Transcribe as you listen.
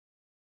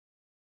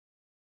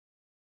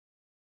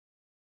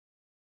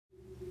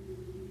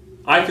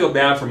I feel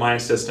bad for my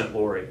assistant,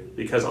 Lori,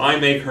 because I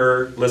make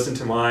her listen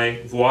to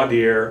my voir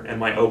dire and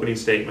my opening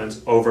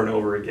statements over and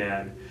over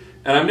again.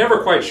 And I'm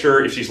never quite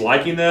sure if she's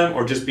liking them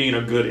or just being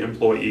a good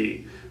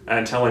employee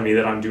and telling me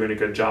that I'm doing a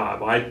good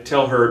job. I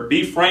tell her,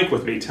 be frank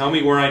with me, tell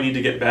me where I need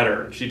to get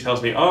better. She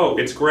tells me, oh,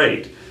 it's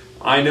great.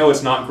 I know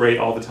it's not great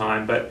all the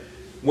time, but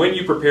when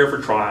you prepare for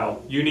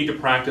trial, you need to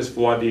practice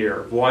voir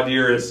dire. Voir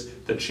dire is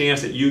the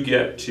chance that you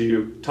get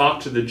to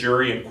talk to the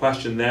jury and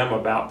question them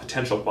about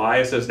potential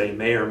biases they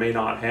may or may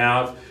not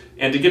have,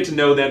 and to get to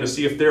know them to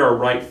see if they're a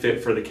right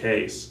fit for the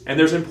case. And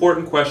there's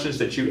important questions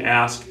that you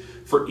ask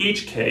for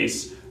each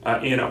case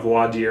in a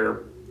voir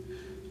dire.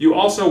 You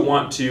also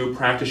want to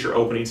practice your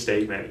opening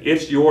statement.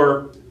 It's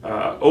your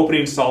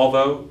opening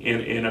salvo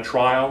in a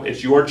trial.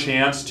 It's your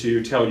chance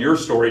to tell your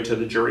story to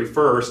the jury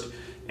first,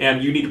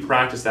 and you need to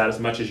practice that as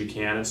much as you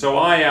can. And so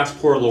I ask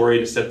poor Lori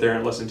to sit there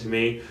and listen to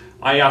me.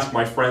 I ask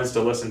my friends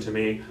to listen to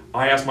me.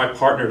 I ask my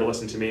partner to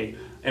listen to me.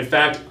 In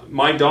fact,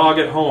 my dog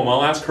at home,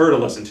 I'll ask her to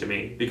listen to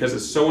me, because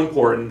it's so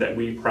important that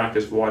we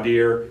practice voir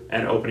dire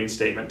and opening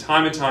statement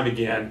time and time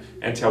again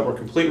until we're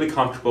completely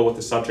comfortable with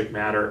the subject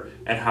matter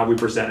and how we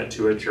present it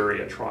to a jury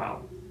at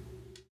trial.